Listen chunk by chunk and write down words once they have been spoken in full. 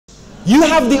You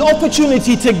have the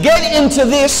opportunity to get into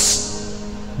this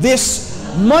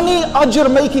money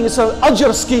ajr making. It's an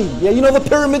ajr scheme. Yeah, you know the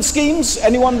pyramid schemes?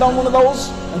 Anyone done one of those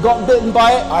and got bitten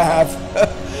by it? I have.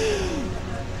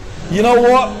 You know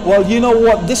what? Well, you know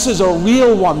what? This is a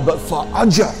real one, but for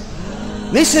ajr.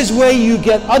 This is where you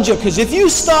get ajr, because if you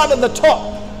start at the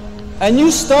top and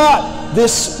you start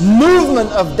this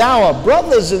movement of dawah,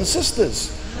 brothers and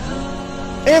sisters,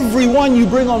 everyone you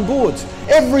bring on board,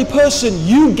 every person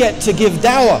you get to give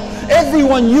dawah,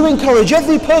 everyone you encourage,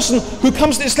 every person who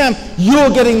comes to Islam, you're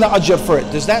getting the ajr for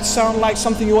it. Does that sound like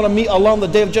something you want to meet Allah on the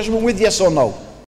Day of Judgment with? Yes or no?